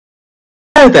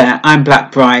Hello there, I'm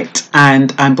Blackbright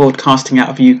and I'm broadcasting out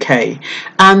of UK,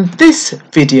 and this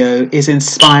video is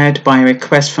inspired by a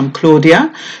request from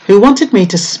Claudia, who wanted me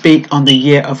to speak on the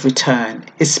year of return,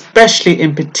 especially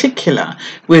in particular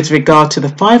with regard to the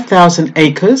 5,000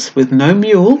 acres with no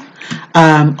mule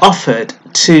offered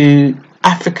to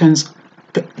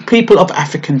people of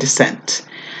African descent.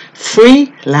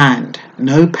 Free land,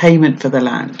 no payment for the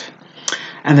land.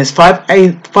 And there's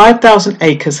 5,000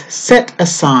 acres set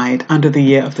aside under the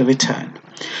year of the return.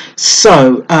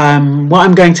 So what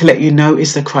I'm going to let you know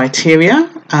is the criteria.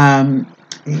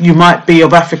 You might be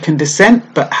of African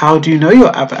descent, but how do you know you're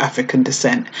of African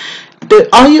descent?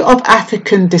 Are you of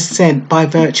African descent by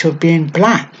virtue of being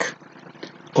black?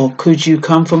 Or could you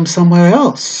come from somewhere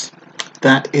else?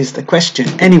 That is the question.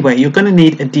 Anyway, you're going to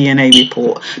need a DNA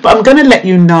report, but I'm going to let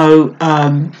you know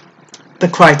the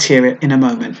criteria in a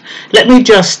moment. Let me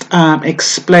just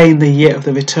explain the year of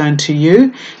the return to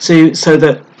you so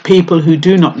that people who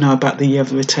do not know about the year of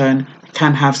the return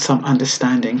can have some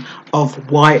understanding of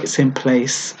why it's in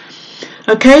place.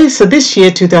 Okay, so this year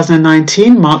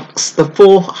 2019 marks the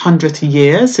 400th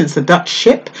year since the Dutch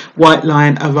ship White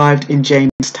Lion arrived in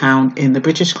Jamestown in the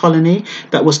British colony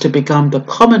that was to become the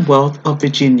Commonwealth of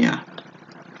Virginia.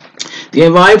 The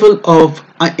arrival of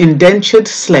indentured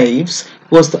slaves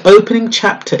was the opening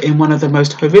chapter in one of the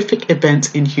most horrific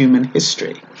events in human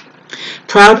history.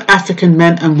 Proud African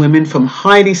men and women from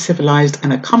highly civilized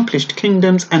and accomplished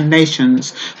kingdoms and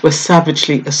nations were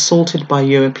savagely assaulted by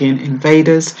European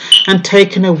invaders and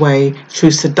taken away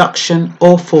through seduction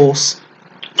or force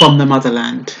from the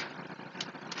motherland.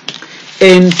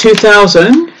 In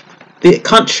 2000, the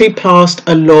country passed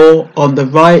a law on the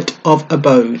right of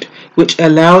abode, which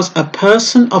allows a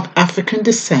person of African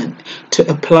descent to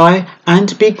apply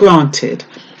and be granted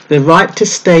the right to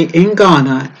stay in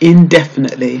Ghana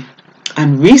indefinitely.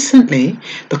 And recently,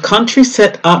 the country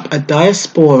set up a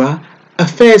Diaspora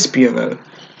Affairs Bureau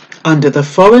under the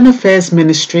Foreign Affairs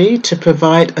Ministry to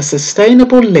provide a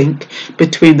sustainable link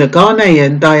between the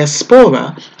Ghanaian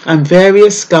diaspora and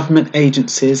various government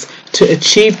agencies to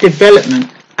achieve development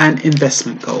and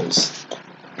investment goals.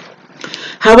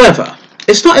 However,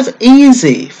 it's not as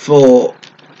easy for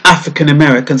African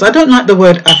Americans. I don't like the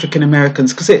word African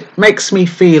Americans because it makes me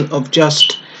feel of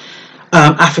just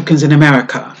Africans in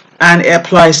America, and it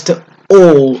applies to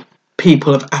all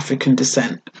people of African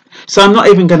descent. So I'm not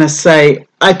even going to say,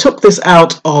 I took this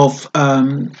out of,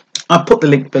 I'll put the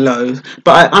link below,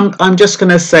 but I'm just going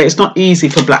to say it's not easy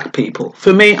for black people.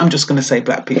 For me, I'm just going to say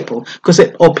black people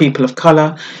or people of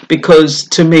colour, because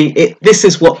to me, this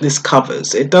is what this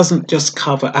covers. It doesn't just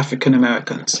cover African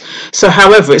Americans. So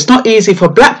however, it's not easy for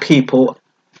black people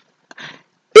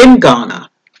in Ghana.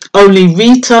 Only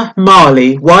Rita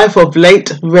Marley, wife of late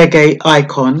reggae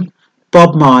icon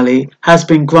Bob Marley, has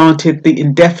been granted the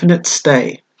indefinite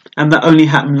stay, and that only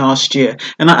happened last year.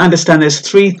 And I understand there's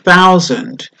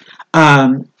 3,000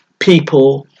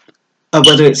 people,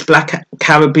 whether it's black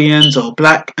Caribbeans or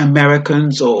black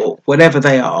Americans or whatever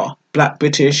they are, black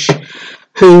British,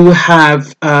 who are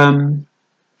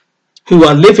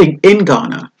living in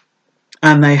Ghana,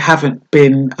 and they haven't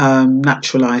been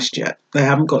naturalized yet. They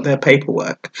haven't got their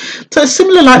paperwork. So it's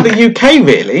similar like the UK,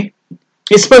 really.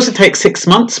 It's supposed to take 6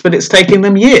 months, but it's taking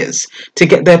them years to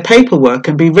get their paperwork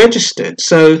and be registered.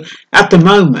 So at the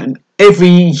moment,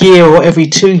 every year or every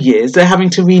 2 years, they're having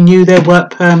to renew their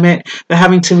work permit, they're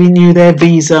having to renew their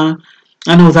visa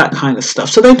and all that kind of stuff.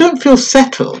 So they don't feel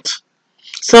settled.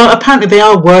 So apparently they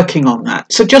are working on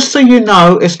that. So just so you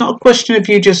know, it's not a question of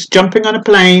you just jumping on a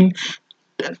plane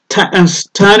and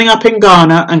turning up in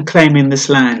Ghana and claiming this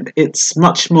land. It's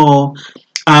much more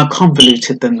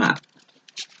convoluted than that.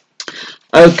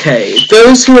 Okay,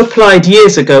 those who applied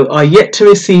years ago are yet to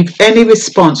receive any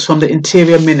response from the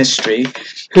Interior Ministry,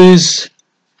 whose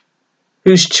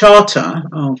charter,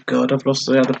 oh God, I've lost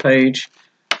the other page.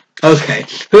 Okay,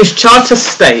 whose charter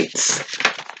states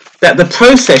that the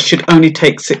process should only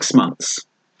take 6 months.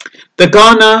 The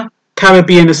Ghana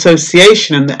Caribbean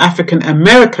Association and the African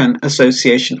American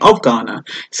Association of Ghana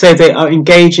say they are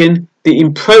engaging the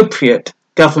appropriate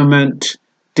government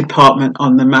department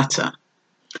on the matter.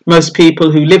 Most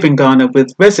people who live in Ghana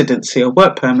with residency or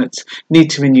work permits need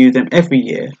to renew them every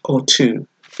year or two.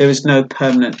 There is no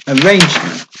permanent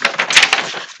arrangement.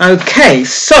 Okay,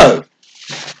 so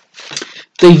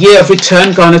the year of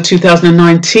return, Ghana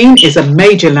 2019, is a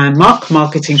major landmark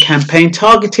marketing campaign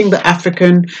targeting the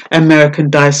African American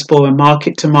diaspora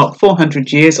market to mark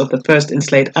 400 years of the first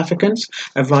enslaved Africans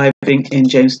arriving in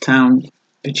Jamestown,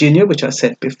 Virginia, which I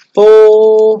said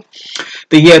before.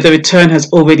 The year of the return has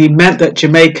already meant that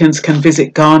Jamaicans can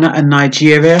visit Ghana and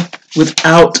Nigeria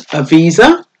without a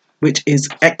visa. which is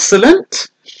excellent.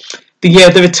 The year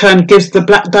of the return gives the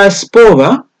black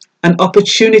diaspora an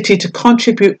opportunity to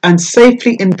contribute and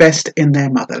safely invest in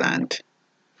their motherland.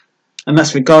 And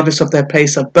that's regardless of their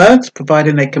place of birth,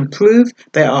 providing they can prove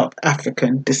they are of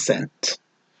African descent.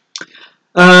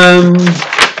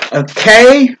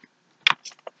 Okay.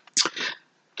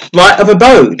 Right of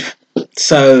abode.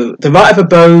 So the right of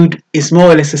abode is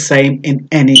more or less the same in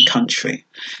any country.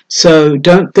 So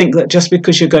don't think that just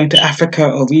because you're going to Africa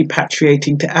or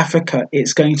repatriating to Africa,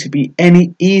 it's going to be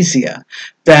any easier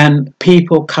than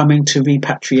people coming to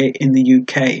repatriate in the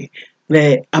UK.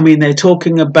 They're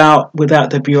talking about without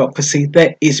the bureaucracy.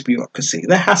 There is bureaucracy.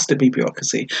 There has to be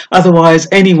bureaucracy. Otherwise,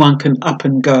 anyone can up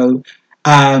and go,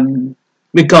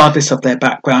 regardless of their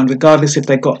background, regardless if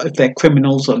they're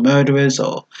criminals or murderers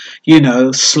or,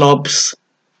 slobs.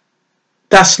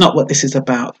 That's not what this is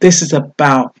about. This is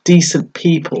about decent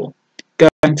people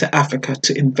going to Africa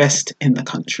to invest in the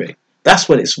country. That's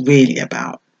what it's really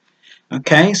about.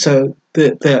 Okay, so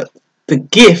the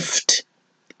gift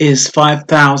is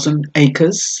 5,000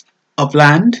 acres of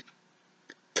land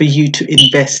for you to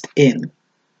invest in.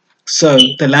 So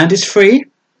the land is free,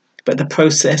 but the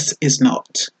process is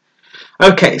not.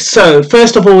 Okay, so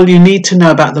first of all, you need to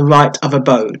know about the right of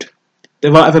abode.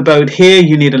 The right of abode here,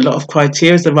 you need a lot of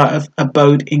criteria. The right of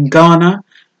abode in Ghana,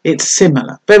 it's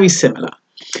similar, very similar.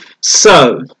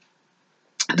 So,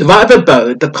 the right of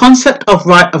abode, the concept of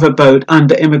right of abode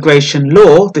under immigration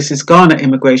law, this is Ghana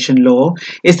immigration law,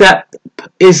 is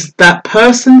that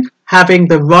person having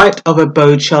the right of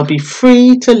abode shall be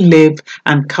free to live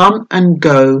and come and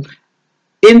go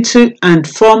into and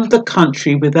from the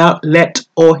country without let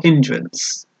or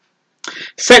hindrance.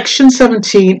 Section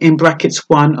 17 in brackets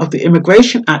 1 of the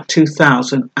Immigration Act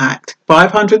 2000 Act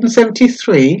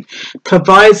 573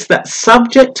 provides that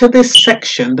subject to this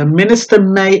section, the minister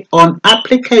may, on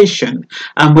application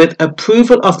and with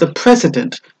approval of the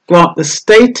President, grant the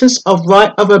status of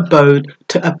right of abode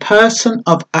to a person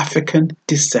of African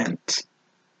descent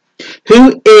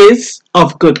who is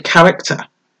of good character.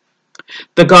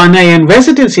 The Ghanaian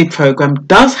residency program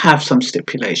does have some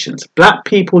stipulations. Black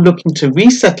people looking to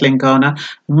resettle in Ghana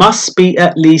must be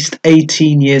at least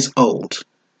 18 years old,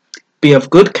 be of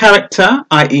good character,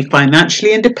 i.e.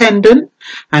 financially independent,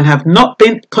 and have not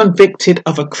been convicted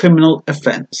of a criminal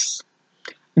offence,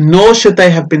 nor should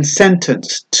they have been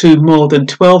sentenced to more than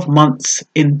 12 months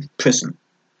in prison.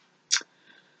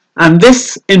 And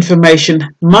this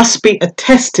information must be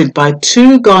attested by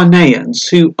 2 Ghanaians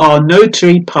who are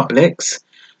notary publics,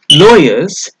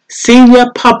 lawyers, senior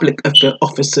public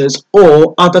officers,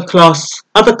 or other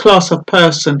class of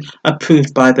person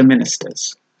approved by the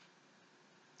ministers.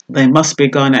 They must be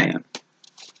Ghanaian.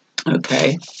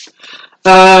 Okay.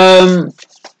 A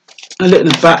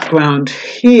little background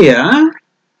here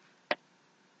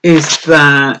is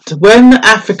that when the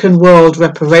African World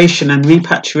Reparation and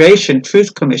Repatriation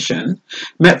Truth Commission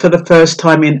met for the first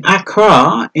time in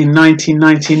Accra in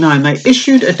 1999, they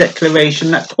issued a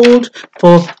declaration that called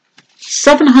for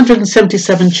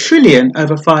 777 trillion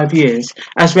over 5 years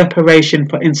as reparation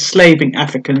for enslaving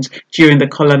Africans during the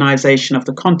colonization of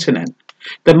the continent.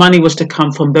 The money was to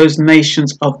come from those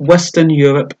nations of Western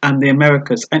Europe and the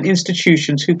Americas and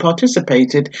institutions who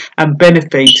participated and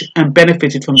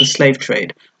benefited from the slave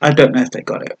trade. I don't know if they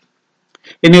got it.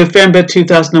 In November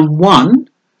 2001,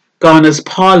 Ghana's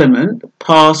parliament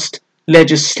passed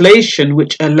legislation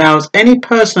which allows any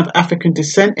person of African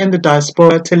descent in the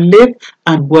diaspora to live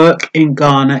and work in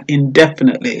Ghana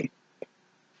indefinitely.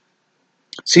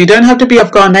 So you don't have to be of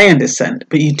Ghanaian descent,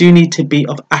 but you do need to be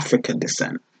of African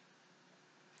descent.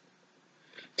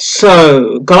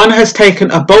 So, Ghana has taken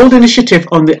a bold initiative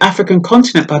on the African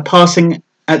continent by passing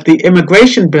the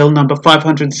Immigration Bill number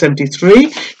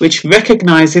 573, which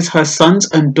recognises her sons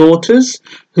and daughters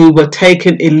who were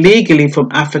taken illegally from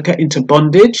Africa into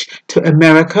bondage to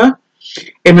America.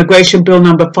 Immigration Bill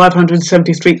number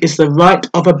 573 is the right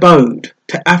of abode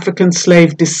to African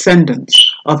slave descendants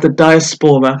of the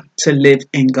diaspora to live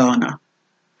in Ghana.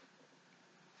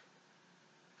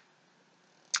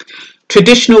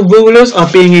 Traditional rulers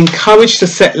are being encouraged to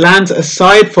set lands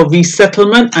aside for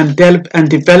resettlement and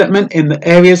development in the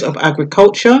areas of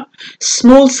agriculture,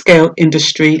 small-scale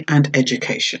industry and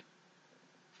education.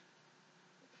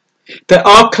 There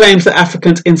are claims that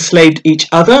Africans enslaved each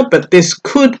other, but this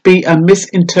could be a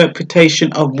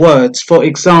misinterpretation of words. For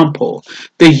example,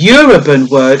 the Yoruban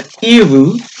word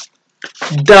Iru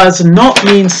does not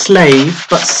mean slave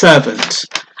but servant,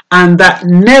 and that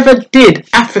never did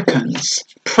Africans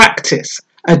practice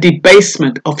a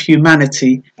debasement of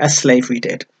humanity as slavery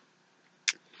did.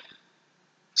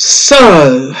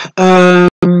 So,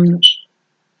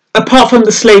 apart from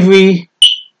the slavery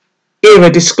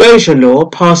era disclosure law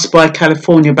passed by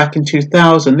California back in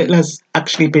 2000, little has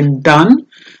actually been done.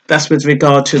 That's with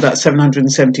regard to that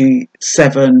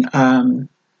 777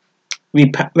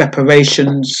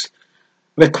 reparations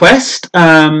request.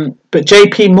 But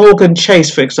JP Morgan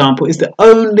Chase, for example, is the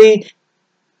only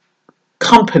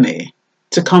company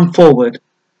to come forward.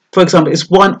 For example, it's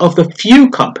one of the few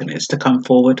companies to come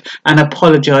forward and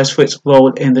apologise for its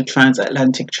role in the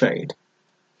transatlantic trade.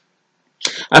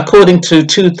 According to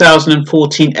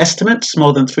 2014 estimates,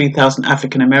 more than 3,000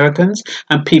 African Americans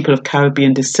and people of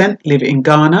Caribbean descent live in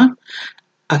Ghana,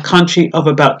 a country of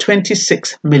about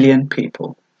 26 million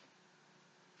people.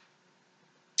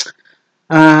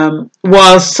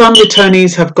 While some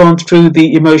returnees have gone through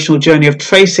the emotional journey of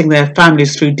tracing their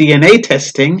families through DNA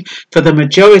testing, for the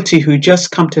majority who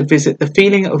just come to visit, the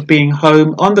feeling of being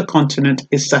home on the continent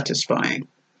is satisfying.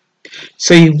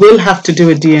 So you will have to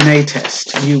do a DNA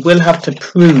test. You will have to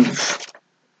prove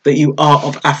that you are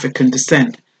of African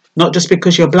descent. Not just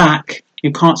because you're black.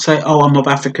 You can't say, oh, I'm of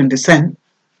African descent.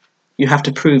 You have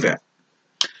to prove it.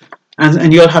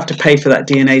 And you'll have to pay for that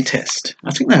DNA test.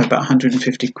 I think they're about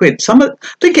 150 quid. I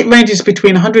think it ranges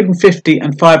between 150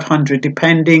 and 500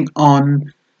 depending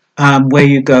on where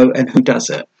you go and who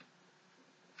does it.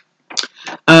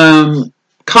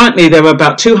 Currently, there are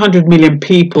about 200 million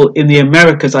people in the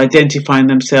Americas identifying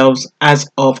themselves as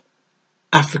of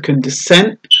African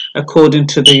descent, according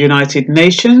to the United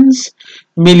Nations.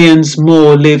 Millions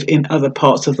more live in other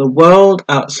parts of the world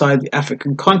outside the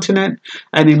African continent,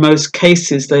 and in most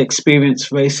cases they experience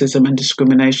racism and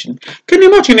discrimination. Can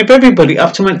you imagine if everybody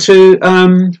up to went to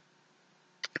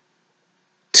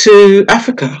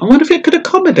Africa? I wonder if it could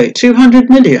accommodate 200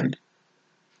 million.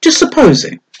 Just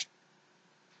supposing.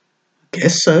 I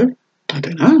guess so. I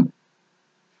don't know.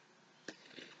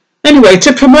 Anyway,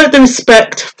 to promote the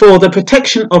respect for the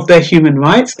protection of their human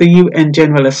rights, the UN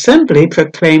General Assembly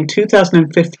proclaimed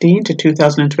 2015 to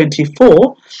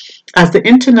 2024 as the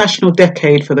International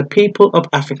Decade for the People of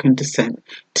African Descent,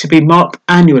 to be marked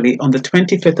annually on the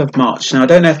 25th of March. Now, I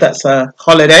don't know if that's a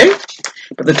holiday,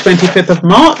 but the 25th of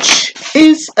March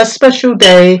is a special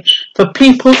day for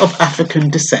people of African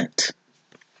descent.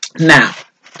 Now,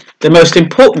 the most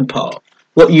important part,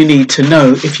 what you need to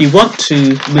know if you want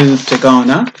to move to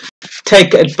Ghana,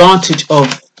 take advantage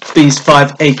of these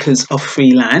 5 acres of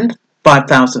free land,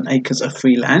 5,000 acres of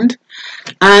free land.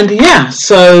 And yeah,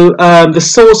 so the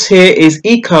source here is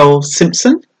Eco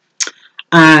Simpson.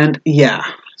 And yeah,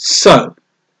 so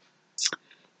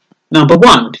number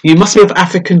 1, you must be of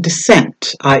African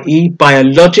descent, i.e.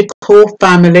 biological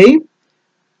family,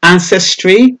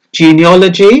 ancestry,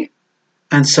 genealogy.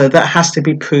 And so that has to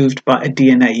be proved by a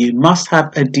DNA. You must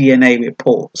have a DNA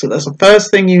report. So that's the first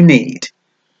thing you need.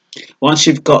 Once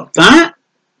you've got that,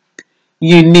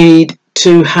 you need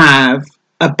to have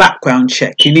a background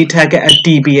check. You need to get a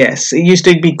DBS. It used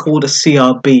to be called a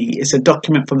CRB. It's a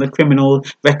document from the Criminal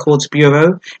Records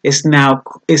Bureau. It's now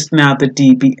the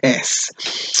DBS,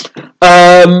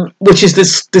 which is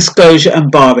this Disclosure and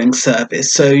Barring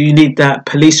Service. So you need that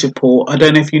police report. I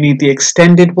don't know if you need the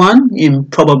extended one. You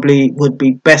probably would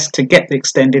be best to get the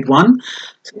extended one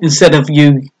instead of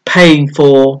you paying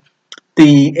for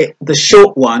the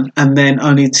short one and then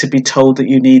only to be told that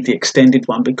you need the extended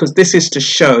one, because this is to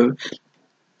show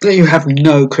that you have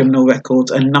no criminal records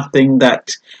and nothing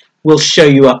that will show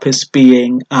you up as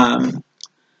being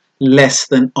less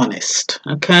than honest.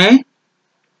 Okay,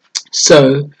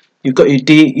 so you've got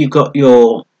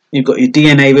your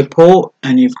DNA report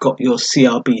and you've got your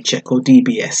CRB check or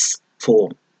DBS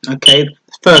form. Okay,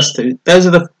 first two, those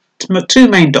are the 2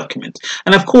 main documents,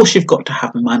 and of course you've got to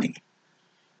have money.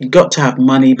 You've got to have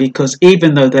money because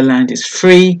even though the land is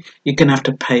free, you're going to have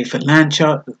to pay for land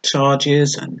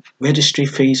charges and registry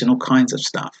fees and all kinds of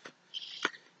stuff.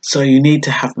 So you need to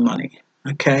have money.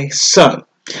 Okay, so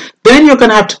then you're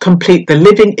going to have to complete the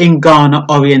Living in Ghana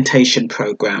orientation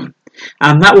program.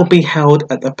 And that will be held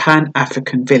at the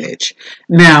Pan-African Village.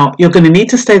 Now, you're going to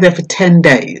need to stay there for 10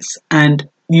 days. And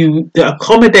the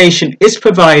accommodation is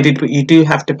provided, but you do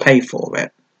have to pay for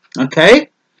it. Okay?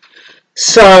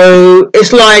 So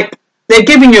it's like they're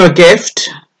giving you a gift,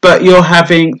 but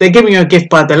they're giving you a gift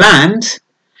by the land,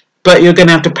 but you're going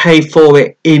to have to pay for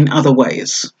it in other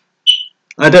ways.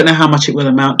 I don't know how much it will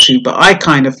amount to, but I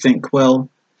kind of think, well,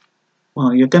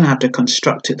 you're going to have to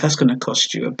construct it. That's going to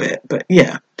cost you a bit, but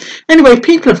yeah. Anyway,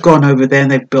 people have gone over there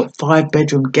and they've built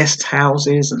 5-bedroom guest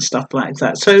houses and stuff like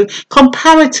that. So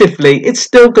comparatively, it's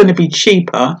still going to be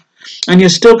cheaper and you're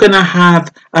still going to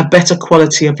have a better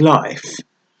quality of life,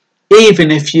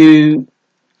 even if you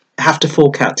have to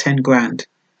fork out 10 grand.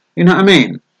 You know what I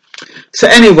mean? So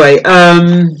anyway,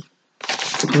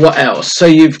 what else? So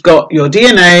you've got your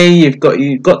DNA, you've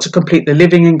got to complete the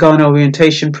Living in Ghana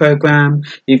orientation program,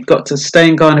 you've got to stay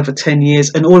in Ghana for 10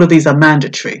 years, and all of these are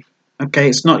mandatory. Okay,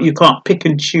 it's not, you can't pick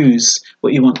and choose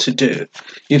what you want to do.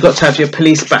 You've got to have your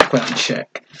police background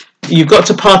check. You've got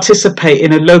to participate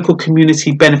in a local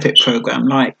community benefit program,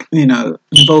 like, you know,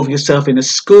 involve yourself in a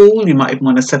school. You might even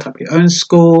want to set up your own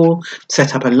school,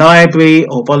 set up a library,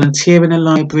 or volunteer in a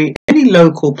library. Any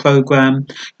local program,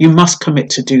 you must commit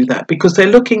to do that, because they're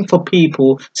looking for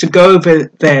people to go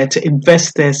over there to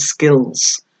invest their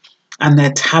skills and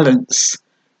their talents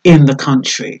in the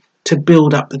country, to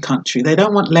build up the country. They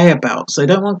don't want layabouts. They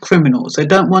don't want criminals. They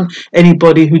don't want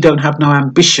anybody who don't have no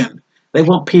ambition. They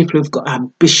want people who've got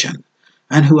ambition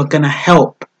and who are going to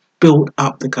help build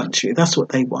up the country. That's what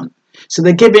they want. So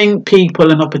they're giving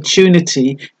people an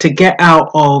opportunity to get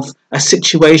out of a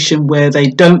situation where they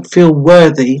don't feel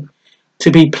worthy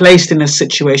to be placed in a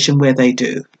situation where they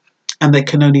do. And they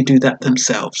can only do that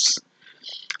themselves.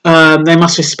 They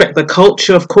must respect the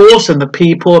culture, of course, and the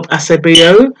people of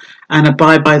Asabio, and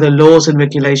abide by the laws and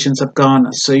regulations of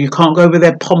Ghana. So you can't go over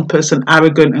there pompous and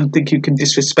arrogant and think you can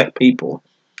disrespect people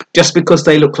just because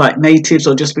they look like natives,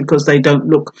 or just because they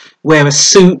don't wear a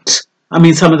suit. I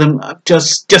mean, some of them I'm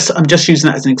just using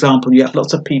that as an example. You have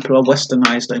lots of people who are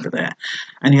westernized over there,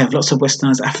 and you have lots of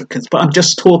westernized Africans. But I'm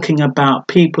just talking about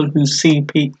people who see,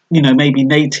 you know, maybe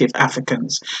native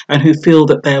Africans, and who feel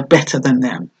that they're better than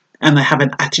them, and they have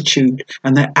an attitude,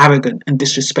 and they're arrogant and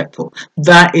disrespectful.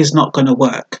 That is not going to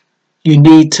work. You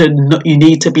need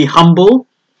to be humble,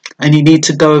 and you need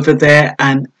to go over there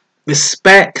and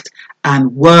respect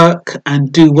and work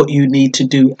and do what you need to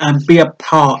do and be a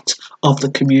part of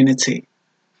the community.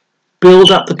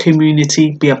 Build up the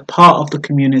community, be a part of the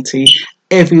community.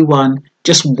 Everyone,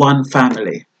 just one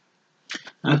family.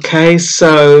 Okay,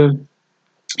 so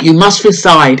you must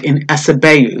reside in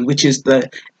Asabeu, which is the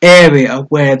area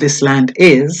where this land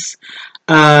is,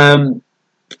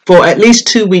 for at least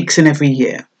 2 weeks in every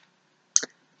year.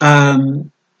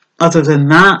 Other than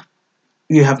that,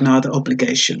 you have no other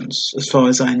obligations, as far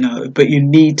as I know, but you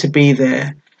need to be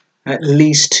there at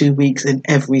least 2 weeks in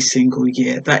every single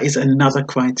year. That is another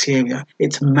criteria.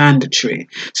 It's mandatory.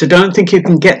 So don't think you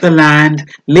can get the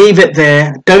land, leave it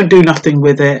there, don't do nothing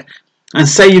with it, and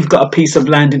say you've got a piece of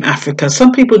land in Africa.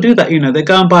 Some people do that, you know, they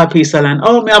go and buy a piece of land.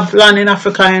 Oh, me have land in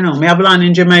Africa, you know, me have land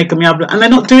in Jamaica, and they're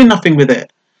not doing nothing with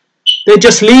it. They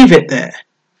just leave it there.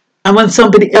 And when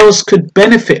somebody else could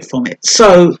benefit from it.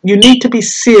 So you need to be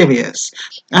serious,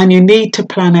 and you need to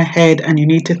plan ahead, and you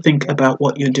need to think about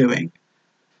what you're doing.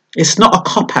 It's not a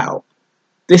cop-out.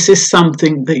 This is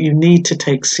something that you need to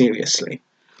take seriously.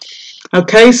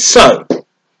 Okay, so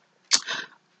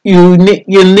you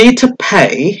need to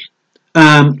pay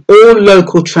all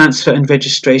local transfer and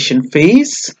registration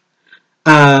fees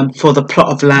for the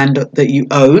plot of land that you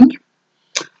own.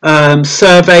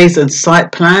 Surveys and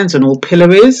site plans and all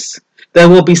pillories. There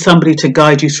will be somebody to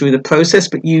guide you through the process,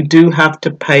 but you do have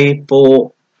to pay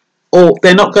for, or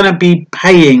they're not going to be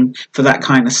paying for that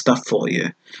kind of stuff for you.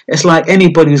 It's like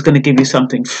anybody who's going to give you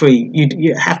something free.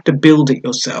 You have to build it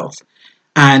yourself,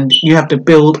 and you have to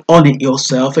build on it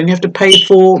yourself, and you have to pay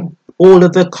for all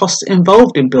of the costs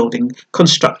involved in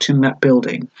constructing that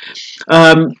building.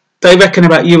 They reckon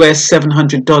about US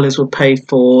 $700 will pay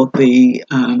for the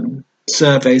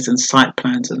surveys and site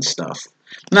plans and stuff.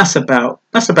 And that's about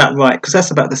right, because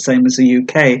that's about the same as the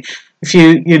UK. If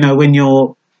you know, when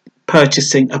you're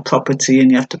purchasing a property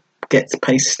and you have to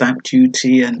pay stamp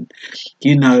duty, and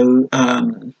you know,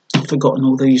 I've forgotten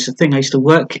all the usual thing. I used to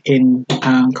work in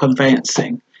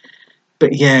conveyancing,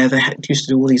 but yeah, they used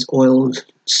to do all these oil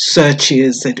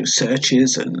searches. They do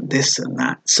searches and this and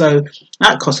that. So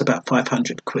that costs about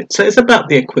 500 quid. So it's about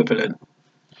the equivalent.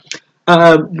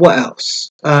 What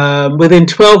else? Within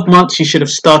 12 months, you should have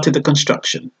started the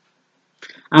construction.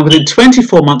 And within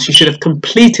 24 months, you should have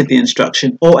completed the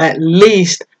instruction, or at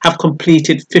least have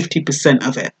completed 50%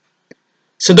 of it.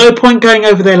 So no point going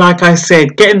over there, like I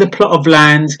said, getting the plot of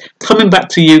land, coming back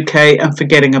to UK and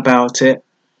forgetting about it.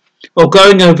 Or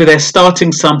going over there,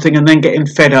 starting something and then getting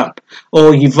fed up,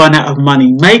 or you've run out of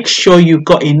money. Make sure you've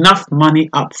got enough money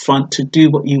up front to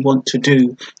do what you want to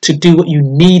do what you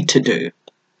need to do,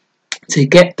 to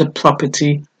get the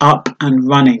property up and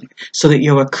running, so that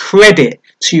you're a credit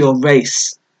to your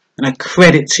race and a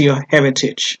credit to your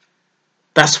heritage.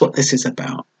 That's what this is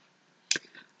about.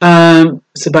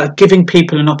 It's about giving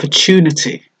people an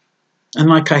opportunity. And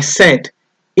like I said,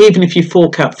 even if you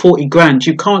fork out 40 grand,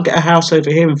 you can't get a house over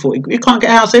here in 40. You can't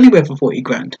get a house anywhere for 40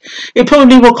 grand. It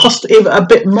probably will cost a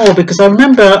bit more, because I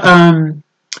remember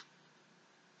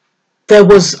there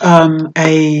was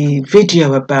a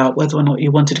video about whether or not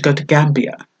you wanted to go to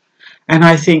Gambia, and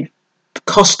I think the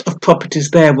cost of properties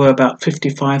there were about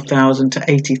 55,000 to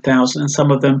 80,000, and some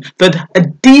of them, but a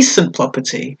decent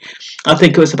property, I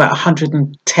think it was about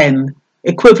 110,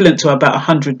 equivalent to about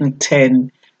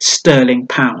 110 sterling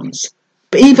pounds.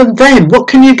 But even then, what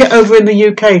can you get over in the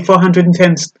UK for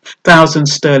 110,000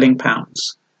 sterling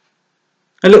pounds?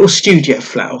 A little studio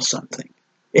flat or something,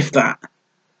 if that.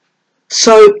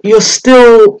 So you're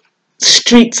still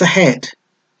streets ahead.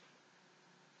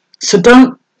 So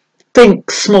don't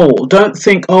think small. Don't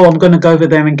think, oh, I'm going to go over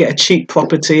there and get a cheap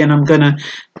property and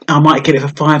I might get it for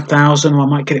 5,000 or I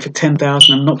might get it for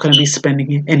 10,000. I'm not going to be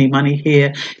spending any money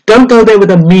here. Don't go there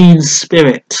with a mean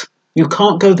spirit. You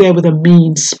can't go there with a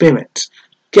mean spirit.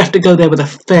 You have to go there with a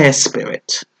fair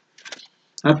spirit.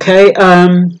 Okay,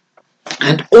 and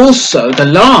also the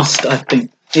last, I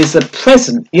think, is a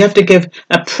present. You have to give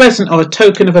a present or a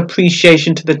token of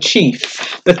appreciation to the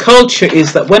chief. The culture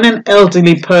is that when an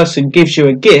elderly person gives you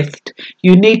a gift,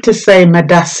 you need to say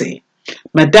madasi.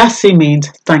 Madasi means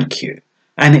thank you,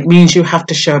 and it means you have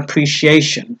to show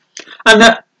appreciation. And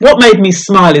that what made me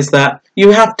smile is that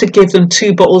you have to give them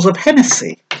 2 bottles of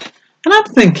Hennessy. And I'm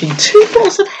thinking, 2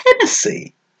 bottles of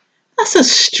Hennessy? That's a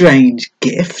strange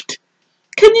gift.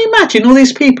 Can you imagine all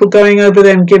these people going over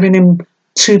there and giving him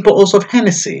 2 bottles of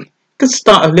Hennessy? Could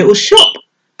start a little shop,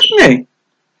 couldn't they?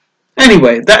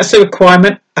 Anyway, that's a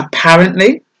requirement.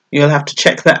 Apparently, you'll have to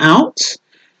check that out.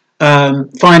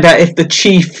 Find out if the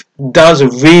chief does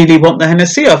really want the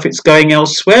Hennessy or if it's going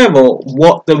elsewhere or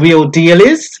what the real deal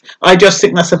is. I just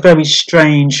think that's a very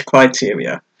strange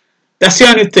criteria. That's the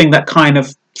only thing that kind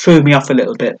of threw me off a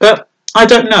little bit. But I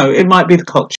don't know. It might be the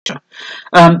culture.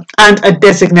 And a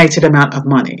designated amount of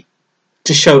money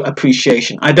to show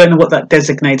appreciation. I don't know what that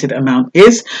designated amount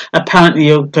is. Apparently,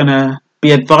 you're going to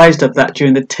be advised of that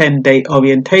during the 10-day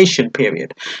orientation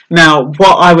period. Now,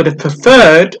 what I would have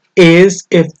preferred is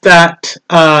if that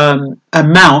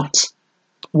amount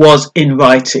was in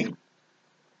writing.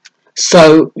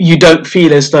 So you don't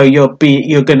feel as though you're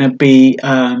going to be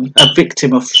a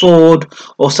victim of fraud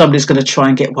or somebody's going to try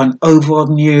and get one over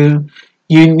on you.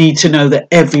 You need to know that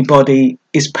everybody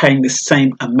is paying the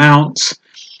same amount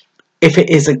if it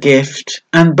is a gift.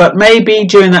 But maybe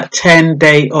during that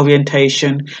 10-day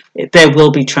orientation, there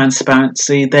will be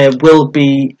transparency.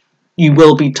 You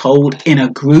will be told in a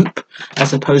group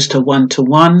as opposed to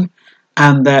one-to-one,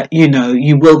 and that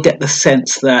you will get the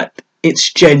sense that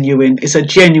it's genuine. It's a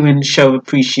genuine show of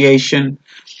appreciation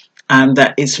and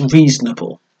that it's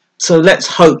reasonable. So let's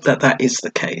hope that that is the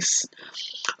case.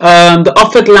 The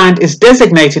offered land is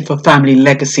designated for family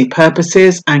legacy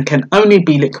purposes and can only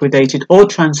be liquidated or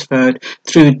transferred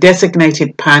through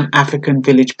designated Pan-African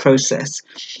village process.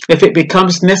 If it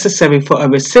becomes necessary for a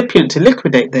recipient to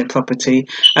liquidate their property,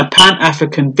 a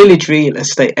Pan-African village real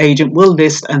estate agent will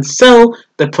list and sell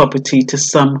the property to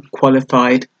some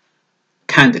qualified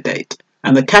candidate,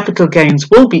 and the capital gains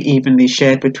will be evenly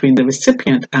shared between the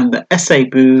recipient and the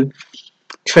Esebu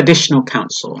traditional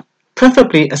council.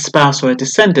 Preferably a spouse or a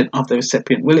descendant of the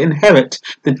recipient will inherit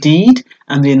the deed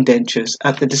and the indentures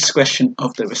at the discretion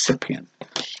of the recipient.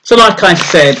 So like I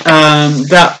said,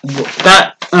 that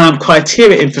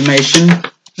criteria information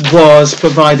was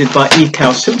provided by E.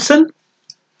 Simpson,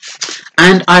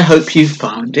 and I hope you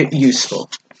found it useful.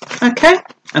 Okay,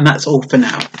 and that's all for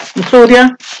now. And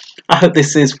Claudia, I hope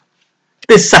this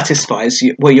satisfies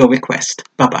your request.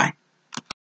 Bye-bye.